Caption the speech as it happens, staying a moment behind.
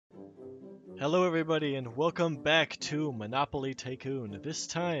Hello everybody and welcome back to Monopoly Tycoon. This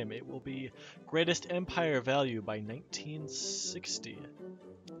time it will be Greatest Empire Value by 1960.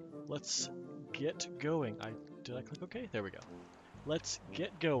 Let's get going. Did I click OK? There we go. Let's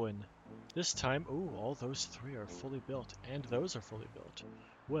get going. This time, ooh, all those three are fully built, and those are fully built.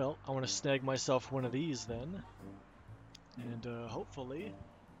 Well, I want to snag myself one of these then, and hopefully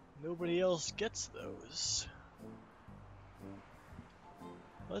nobody else gets those.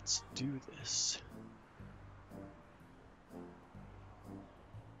 Let's do this.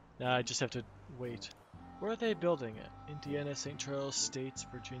 Nah, I just have to wait. Where are they building it? Indiana, St. Charles, States,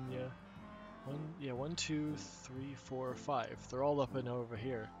 Virginia. One, two, three, four, five. They're all up and over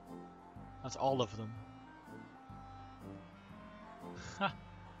here. That's all of them. Ha!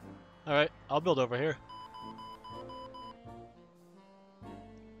 Alright, I'll build over here.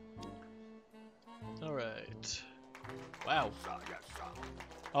 Alright. Wow.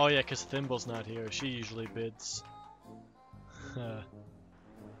 Oh yeah, because Thimble's not here. She usually bids.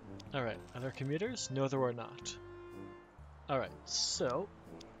 Alright, are there commuters? No, there are not. Alright, so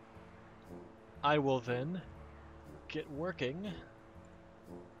I will then get working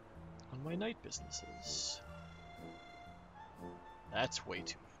on my night businesses. That's way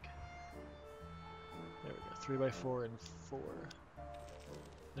too big. There we go, 3x4 and 4.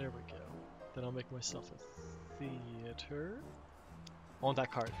 There we go. Then I'll make myself a theater. I want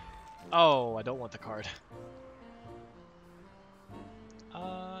that card. Oh, I don't want the card. Do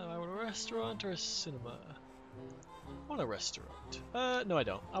I want a restaurant or a cinema? I want a restaurant. No I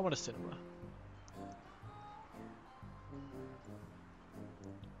don't. I want a cinema.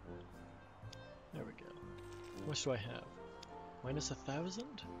 There we go. How much do I have? Minus 1,000?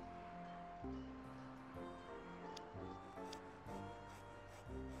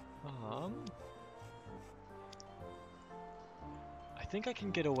 I think I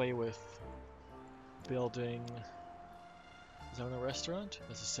can get away with building... Is that a restaurant?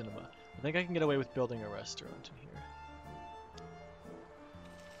 That's a cinema. I think I can get away with building a restaurant in here.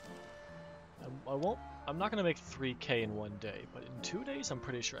 I'm not gonna make 3K in one day, but in 2 days I'm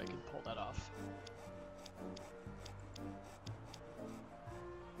pretty sure I can pull that off.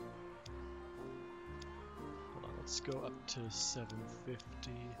 Hold on, let's go up to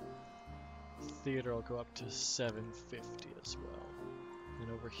 750. Theater will go up to 750 as well. And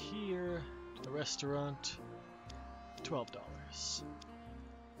over here, to the restaurant, $12.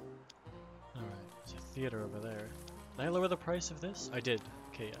 Alright, there's a theater over there. Did I lower the price of this? I did.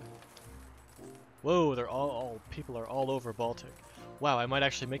 Okay, yeah. Whoa, they're all people are all over Baltic. Wow, I might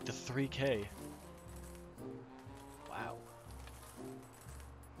actually make the 3K. Wow.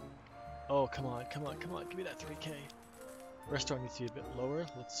 Oh, come on, come on, come on, give me that 3K. Restaurant needs to be a bit lower.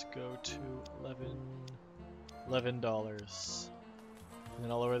 Let's go to $11. And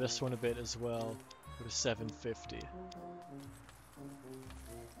then I'll lower this one a bit as well. Go to 750.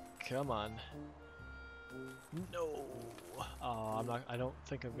 Come on. No. Oh, I don't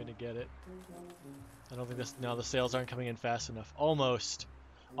think I'm gonna get it. I don't think this. No, the sales aren't coming in fast enough. Almost.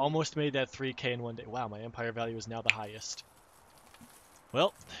 Almost made that 3K in one day. Wow, my empire value is now the highest.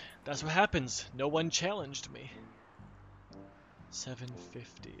 Well, that's what happens. No one challenged me.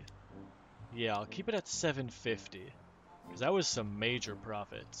 750. Yeah, I'll keep it at 750. Because that was some major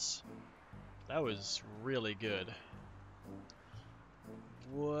profits. That was really good.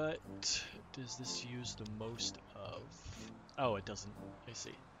 What does this use the most of? Oh, it doesn't. I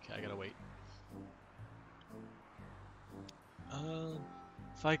see. Okay, I gotta wait.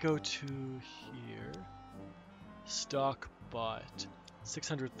 If I go to here, stock bought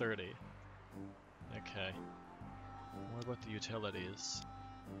 630. Okay. What about the utilities?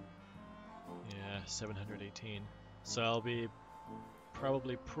 Yeah, 718. So I'll be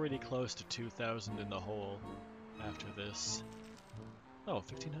probably pretty close to 2,000 in the hole after this. Oh,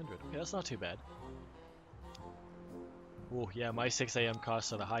 1,500. Okay, that's not too bad. Oh, yeah, my 6 AM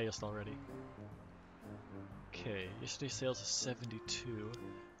costs are the highest already. Okay, yesterday's sales is 72.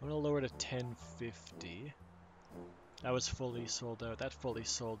 I'm gonna lower it to 1050. That was fully sold out. That fully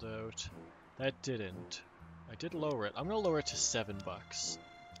sold out. That didn't. I did lower it. I'm gonna lower it to $7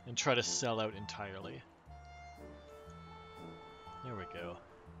 and try to sell out entirely. There we go.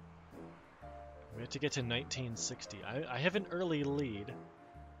 We have to get to 1960. I have an early lead,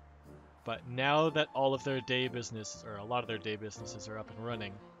 but now that all of their day business, or a lot of their day businesses are up and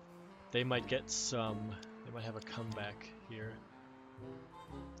running, they might get some, they might have a comeback here.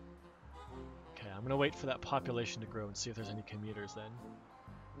 Okay, I'm gonna wait for that population to grow and see if there's any commuters then.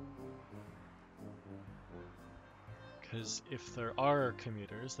 Because if there are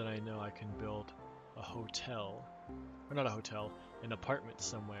commuters, then I know I can build a hotel, or not a hotel, an apartment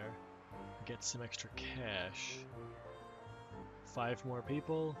somewhere Get some extra cash. 5 more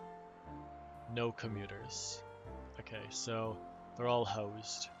people. No commuters. Okay, so they're all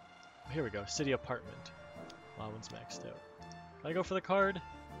hosed. Here we go, city apartment. That one's maxed out. Can I go for the card?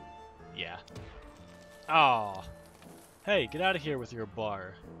 Yeah. Oh. Hey, get out of here with your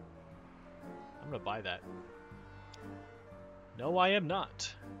bar. I'm gonna buy that. No, I am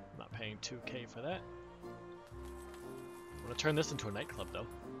not. I'm not paying 2K for that. I'm gonna turn this into a nightclub, though.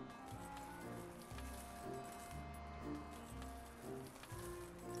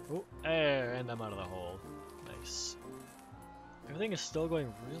 Oh, there, and I'm out of the hole. Nice. Everything is still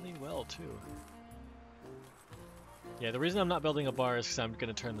going really well, too. Yeah, the reason I'm not building a bar is because I'm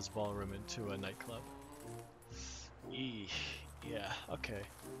gonna turn this ballroom into a nightclub. Yeah, okay.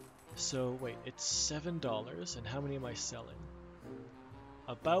 So, wait, it's $7, and how many am I selling?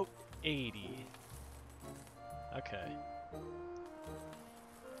 About 80. Okay.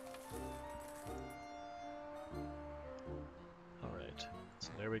 Alright, so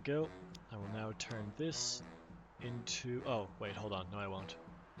there we go. I will now turn this into... Oh, wait, hold on. No, I won't.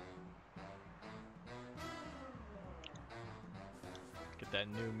 Get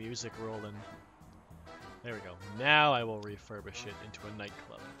that new music rolling. There we go. Now I will refurbish it into a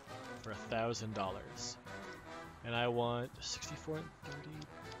nightclub for $1,000. And I want 64 and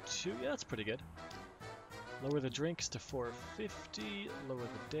 32. Yeah, that's pretty good. Lower the drinks to $4.50. Lower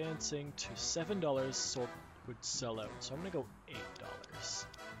the dancing to $7. Sold would sell out. So I'm gonna go $8.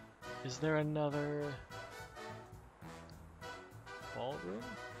 Is there another ballroom?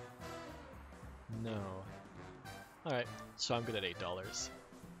 No. All right. So I'm good at $8.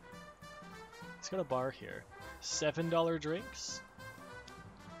 It's got a bar here. $7 drinks?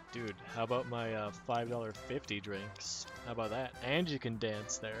 Dude, how about my $5.50 drinks? How about that? And you can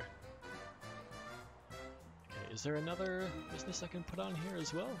dance there. Okay, is there another business I can put on here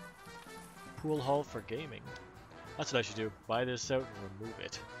as well? Pool hall for gaming. That's what I should do. Buy this out and remove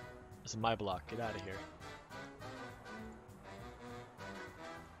it. This is my block. Get out of here.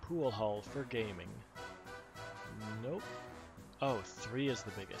 Pool hall for gaming. Nope. Oh, 3 is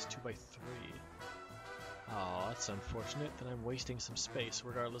the biggest. 2 by 3. Oh, that's unfortunate. Then I'm wasting some space,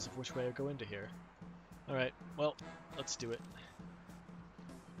 regardless of which way I go into here. Alright, well, let's do it.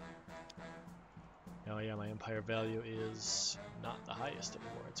 Oh yeah, my empire value is not the highest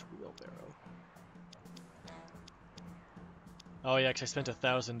anymore. It's wheelbarrow. Oh yeah, because I spent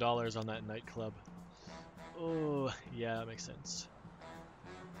 $1,000 on that nightclub. Oh, yeah, that makes sense.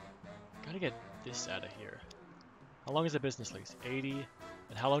 Gotta get this out of here. How long is the business lease? 80.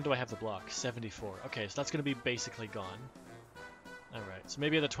 And how long do I have the block? 74. Okay, so that's going to be basically gone. Alright, so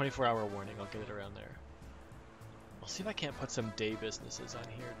maybe at the 24-hour warning I'll get it around there. I'll see if I can't put some day businesses on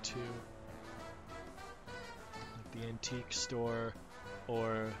here too. Like the antique store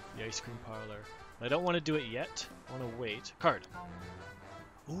or the ice cream parlor. But I don't want to do it yet. I want to wait. Card.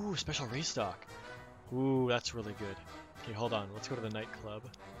 Ooh, special restock. Ooh, that's really good. Okay, hold on. Let's go to the nightclub.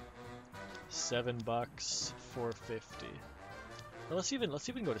 $7, $4.50. Well, let's even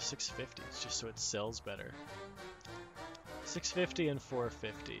go to $6.50 just so it sells better. $6.50 and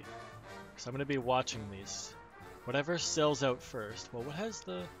 $4.50. Because I'm gonna be watching these. Whatever sells out first. Well,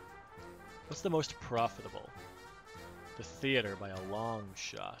 what's the most profitable? The theater by a long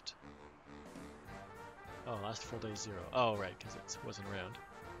shot. Oh, last full day 0. Oh, right, because it wasn't around.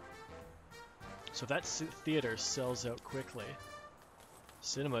 So that theater sells out quickly.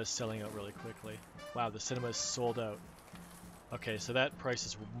 Cinema is selling out really quickly. Wow, the cinema is sold out. Okay, so that price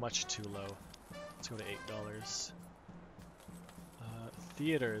is much too low. Let's go to $8.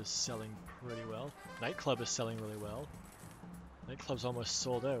 Theater is selling pretty well. Nightclub is selling really well. Nightclub's almost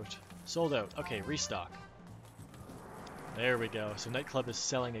sold out. Sold out. Okay, restock. There we go. So nightclub is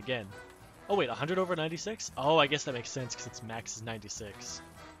selling again. Oh wait, 100 over 96? Oh, I guess that makes sense because its max is 96.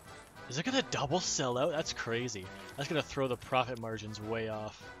 Is it gonna double sell out? That's crazy. That's gonna throw the profit margins way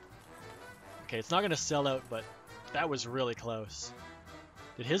off. Okay, it's not gonna sell out, but that was really close.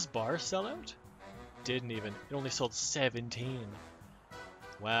 Did his bar sell out? Didn't even. It only sold 17.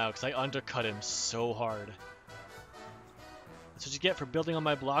 Wow, because I undercut him so hard. That's what you get for building on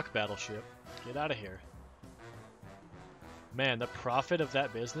my block, Battleship. Get out of here. Man, the profit of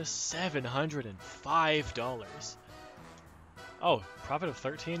that business, $705. Oh, profit of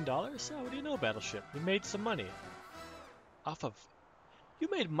 $13? Oh, what do you know, Battleship? You made some money. You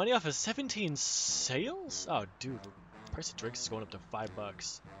made money off of 17 sales? Oh, dude, the price of drinks is going up to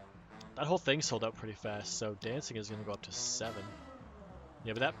 $5. That whole thing sold out pretty fast, so dancing is going to go up to 7.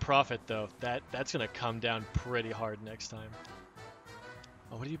 Yeah, but that profit, though, that's going to come down pretty hard next time.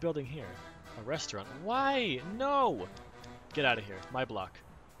 Oh, what are you building here? A restaurant. Why? No! Get out of here. My block.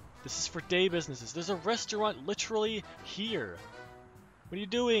 This is for day businesses. There's a restaurant literally here. What are you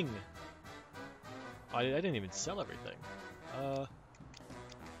doing? Oh, I didn't even sell everything. I'm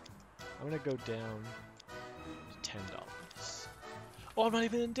gonna go down to $10. Oh, I'm not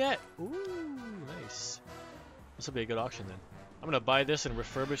even in debt. Ooh, nice. This will be a good auction then. I'm gonna buy this and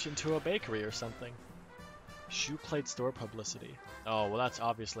refurbish it into a bakery or something. Shoe plate store publicity. Oh, well that's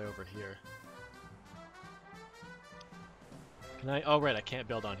obviously over here. Can I? Oh, right, I can't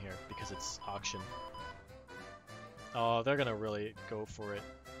build on here because it's auction. Oh, they're gonna really go for it.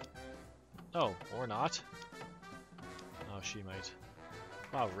 Oh, or not. Oh, she might.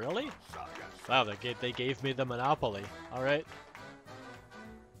 Wow, really? Wow, they gave me the monopoly. Alright.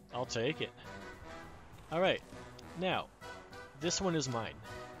 I'll take it. Alright, now, this one is mine.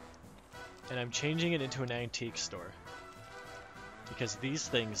 And I'm changing it into an antique store. Because these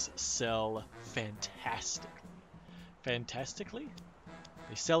things sell fantastically. Fantastically?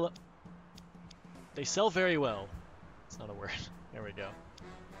 They sell very well. It's not a word. There we go.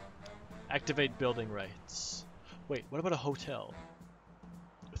 Activate building rights. Wait, what about a hotel?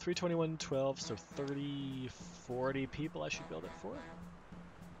 321.12, so 30, 40 people I should build it for?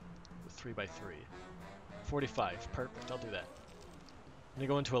 3x3. 45, perfect, I'll do that. I'm gonna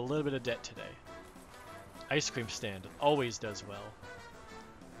go into a little bit of debt today. Ice cream stand always does well.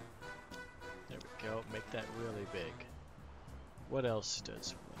 There we go, make that really big. What else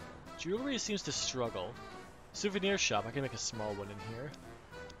does well? Jewelry seems to struggle. Souvenir shop, I can make a small one in here.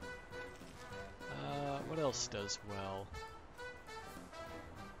 What else does well?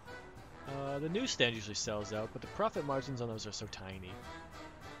 The newsstand usually sells out, but the profit margins on those are so tiny.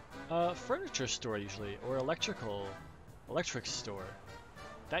 Furniture store usually, or electric store.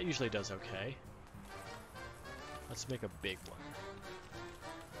 That usually does okay. Let's make a big one.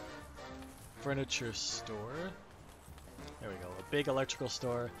 Furniture store. There we go. A big electrical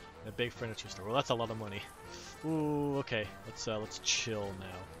store and a big furniture store. Well, that's a lot of money. Ooh, okay. Let's chill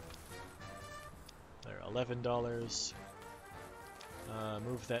now. There, $11.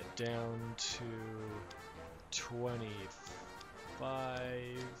 Move that down to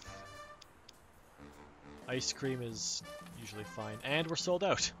 25. Ice cream is usually fine, and we're sold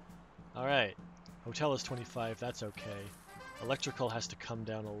out. All right. Hotel is 25. That's okay. Electrical has to come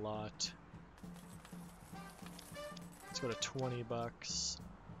down a lot. Let's go to 20 bucks.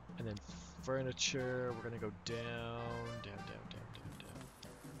 And then furniture, we're gonna go down, down, down, down, down, down.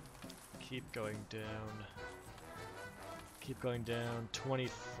 Keep going down. Keep going down,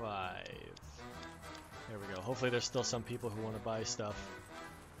 25. There we go. Hopefully there's still some people who want to buy stuff.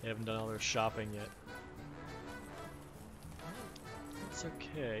 They haven't done all their shopping yet. It's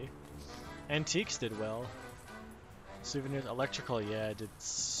okay. Antiques did well. Souvenirs, electrical, yeah, did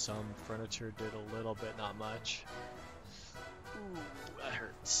some. Furniture did a little bit, not much. Ooh, that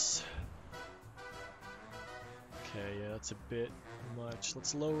hurts. Okay, yeah, that's a bit much.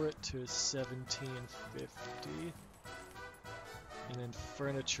 Let's lower it to 17.50. And then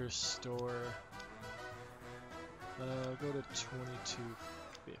furniture store. Go to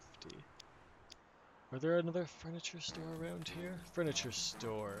 22.50. Are there another furniture store around here? Furniture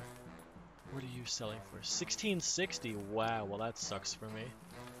store. What are you selling for? 16.60. Wow, well that sucks for me.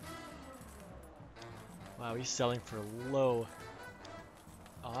 Wow, he's selling for low.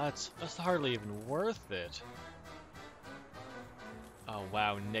 Oh, that's hardly even worth it. Oh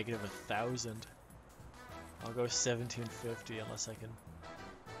wow, negative 1,000. I'll go 17.50 unless I can.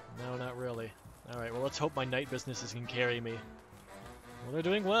 No, not really. Alright, well let's hope my night businesses can carry me. Well, they're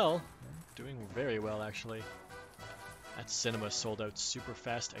doing well. They're doing very well, actually. That cinema sold out super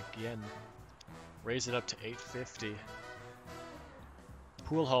fast again. Raise it up to 8.50.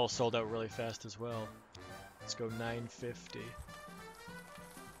 Pool hall sold out really fast as well. Let's go 9.50.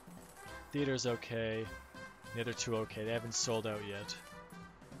 Theater's okay. The other two okay. They haven't sold out yet.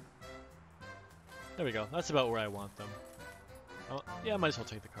 There we go. That's about where I want them. Oh, yeah, I might as well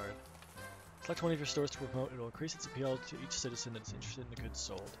take the card. Select one of your stores to promote. It will increase its appeal to each citizen that's interested in the goods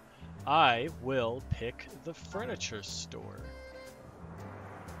sold. I will pick the furniture store.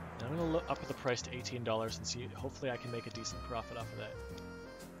 Now I'm going to up the price to $18 and see. Hopefully I can make a decent profit off of that.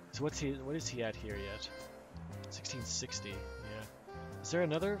 So what is he at here yet? 16.60. Yeah. Is there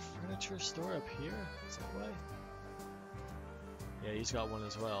another furniture store up here? Is that why? Yeah, he's got one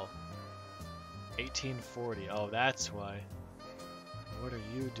as well. 18.40. Oh, that's why. What are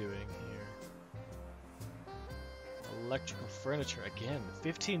you doing here? Electrical furniture again.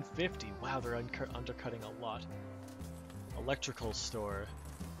 15.50. Wow, they're undercutting a lot. Electrical store.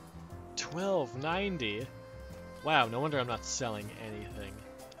 12.90. Wow, no wonder I'm not selling anything.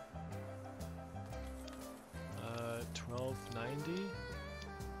 12.90.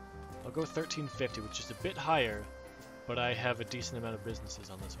 I'll go 1350, which is a bit higher, but I have a decent amount of businesses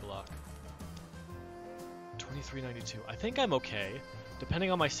on this block. 2392. I think I'm okay,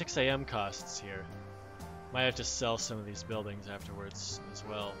 depending on my 6 a.m. costs here. Might have to sell some of these buildings afterwards as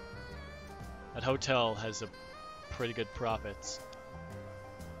well. That hotel has a pretty good profits.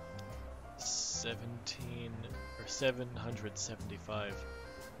 17 or 775.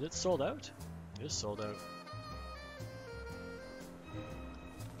 Is it sold out? It is sold out.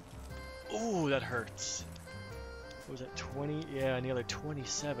 Ooh, that hurts. What was that, 20? Yeah, nearly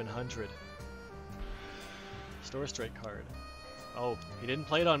 2,700. Store straight card. Oh, he didn't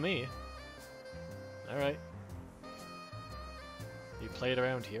play it on me. Alright. He played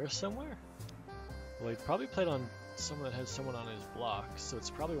around here somewhere? Well, he probably played on someone that has someone on his block, so it's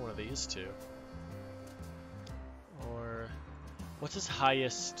probably one of these two. Or, what's his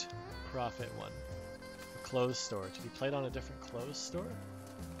highest profit one? A clothes store. Did he play it on a different clothes store?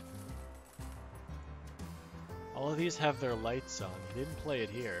 All of these have their lights on. He didn't play it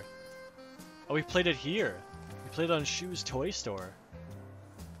here. Oh, he played it here. He played it on Shoe's Toy Store.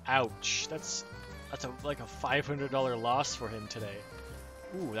 Ouch. That's like a $500 loss for him today.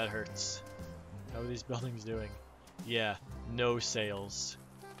 Ooh, that hurts. How are these buildings doing? Yeah, no sales.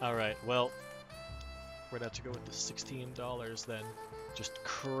 Alright, well, we're gonna have to go with the $16 then. Just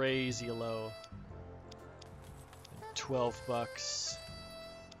crazy low. 12 bucks.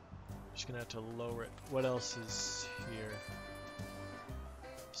 Just gonna have to lower it. What else is here?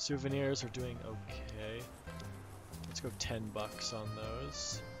 Souvenirs are doing okay. Let's go 10 bucks on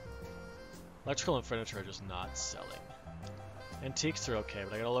those. Electrical and furniture are just not selling. Antiques are okay,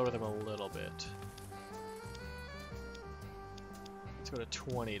 but I gotta lower them a little bit. Let's go to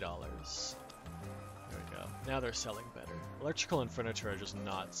 $20. There we go. Now they're selling better. Electrical and furniture are just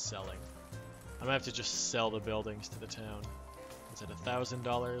not selling. I'm gonna have to just sell the buildings to the town. Is it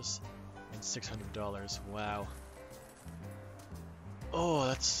 $1,000 and $600? Wow. Oh,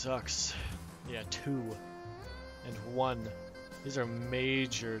 that sucks. Yeah, 2 and 1. These are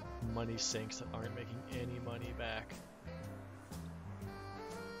major money sinks that aren't making any money back.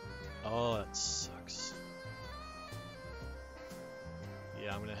 Oh, that sucks.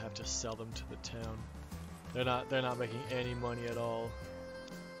 Yeah, I'm gonna have to sell them to the town. They're not making any money at all.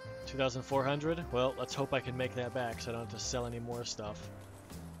 2,400? Well, let's hope I can make that back so I don't have to sell any more stuff.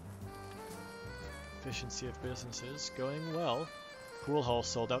 Efficiency of businesses going well. Pool hall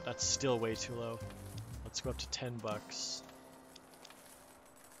sold out. That's still way too low. Let's go up to 10 bucks.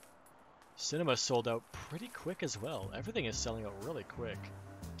 Cinema sold out pretty quick as well. Everything is selling out really quick.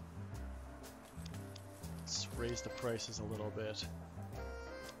 Let's raise the prices a little bit.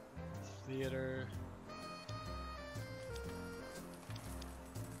 Theater.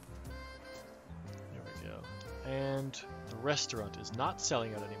 There we go. And the restaurant is not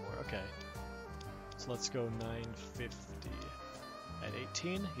selling out anymore. Okay. So let's go 950 at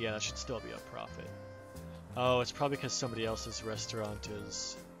 18. Yeah, that should still be a profit. Oh, it's probably because somebody else's restaurant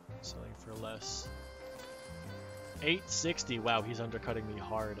is selling for less. 860. Wow, he's undercutting me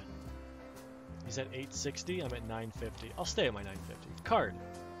hard. He's at 860. I'm at 950. I'll stay at my 950. Card.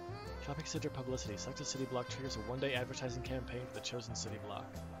 Shopping center publicity. Selected city block triggers a one-day advertising campaign for the chosen city block.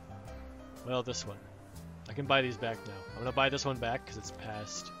 Well, this one. I can buy these back now. I'm gonna buy this one back because it's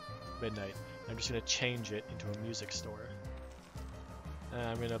past midnight. I'm just gonna change it into a music store. And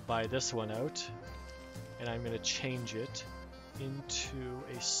I'm gonna buy this one out, and I'm gonna change it into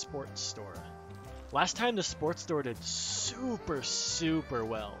a sports store. Last time the sports store did super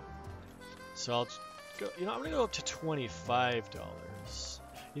well. So I'll go, you know, I'm gonna go up to $25.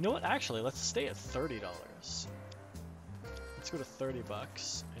 You know what, actually, let's stay at $30. Let's go to 30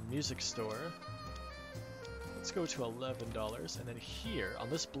 bucks. And music store, let's go to $11. And then here, on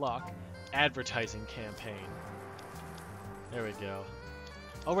this block, advertising campaign. There we go.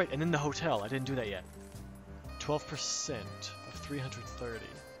 Oh right, and then the hotel, I didn't do that yet. 12% of 330.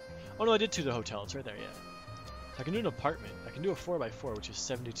 Oh no, I did do the hotel, it's right there, yeah. So I can do an apartment. I can do a 4x4, which is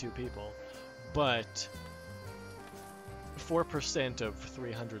 72 people. But 4% of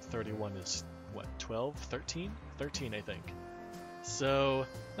 331 is, what, 12? 13? 13, I think. So,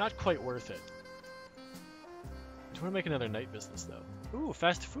 not quite worth it. I do want to make another night business, though. Ooh,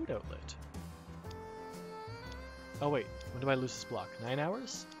 fast food outlet. Oh wait, when do I lose this block? 9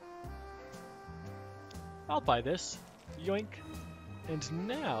 hours? I'll buy this. Yoink. And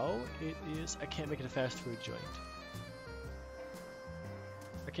now it is... I can't make it a fast food joint.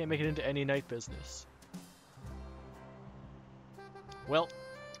 I can't make it into any night business. Well,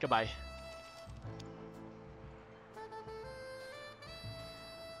 goodbye.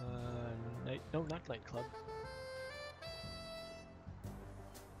 No, not nightclub.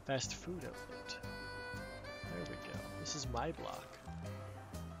 Fast food outlet. There we go. This is my block.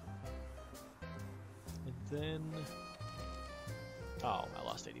 And then... Oh, I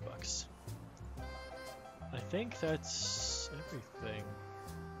lost 80 bucks. I think that's everything.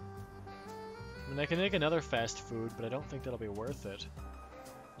 I mean, I can make another fast food, but I don't think that'll be worth it.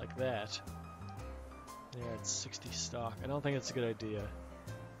 Like that. Yeah, it's 60 stock. I don't think it's a good idea.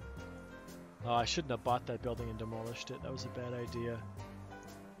 Oh, I shouldn't have bought that building and demolished it. That was a bad idea.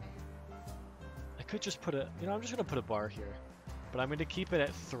 I could just put a... You know, I'm just going to put a bar here. But I'm going to keep it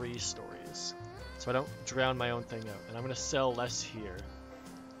at 3 stories. So I don't drown my own thing out. And I'm going to sell less here.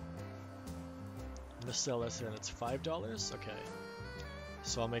 I'm going to sell less here, and it's $5? Okay.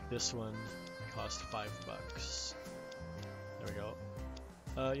 So I'll make this one cost $5. There we go.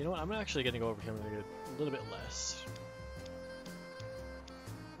 You know what? I'm actually going to go over here. I'm going to get a little bit less.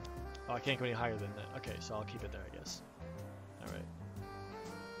 Oh, I can't go any higher than that. Okay, so I'll keep it there, I guess. Alright.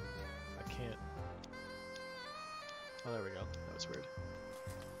 I can't... Oh, there we go. That was weird.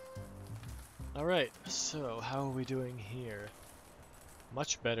 Alright, so how are we doing here?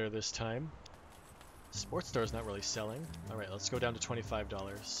 Much better this time. Sports store's not really selling. Alright, let's go down to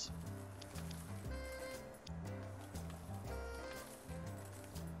 $25.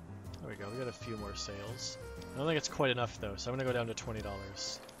 There we go, we got a few more sales. I don't think it's quite enough though, so I'm gonna go down to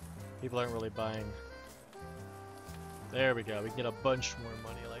 $20. People aren't really buying. There we go, we can get a bunch more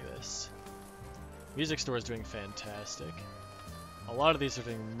money like this. Music store is doing fantastic. A lot of these are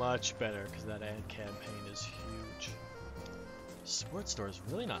doing much better because that ad campaign is huge. Sports store is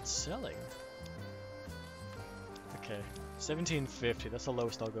really not selling. Okay, $17.50, that's the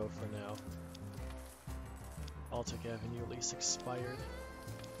lowest I'll go for now. Baltic Avenue lease expired.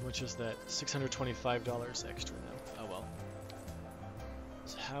 Which is that $625 extra now. Oh well.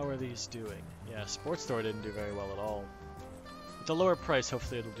 So how are these doing? Yeah, sports store didn't do very well at all. With a lower price,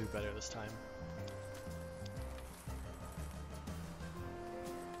 hopefully it'll do better this time.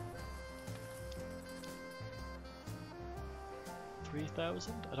 $3,000?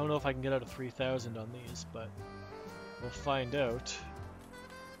 I don't know if I can get out of 3,000 on these, but we'll find out.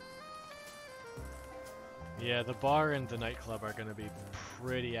 Yeah, the bar and the nightclub are going to be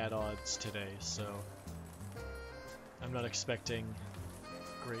pretty at odds today, so I'm not expecting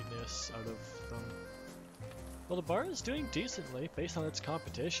greatness out of them. Well, the bar is doing decently based on its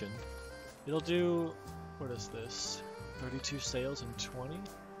competition. It'll do, what is this, 32 sales and 20?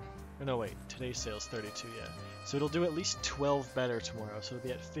 Oh, no, wait, today's sales 32, yeah. So it'll do at least 12 better tomorrow, so it'll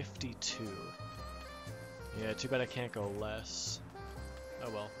be at 52. Yeah, too bad I can't go less.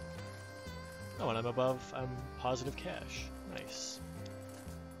 Oh well. Oh, and I'm above, I'm positive cash. Nice.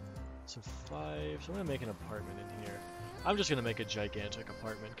 So 5, so I'm gonna make an apartment in here. I'm just gonna make a gigantic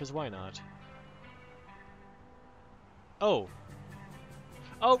apartment, because why not? Oh!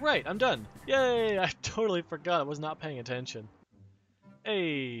 Oh, right, I'm done! Yay! I totally forgot, I was not paying attention.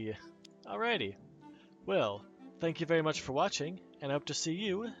 Hey! Alrighty. Well, thank you very much for watching, and I hope to see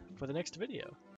you for the next video.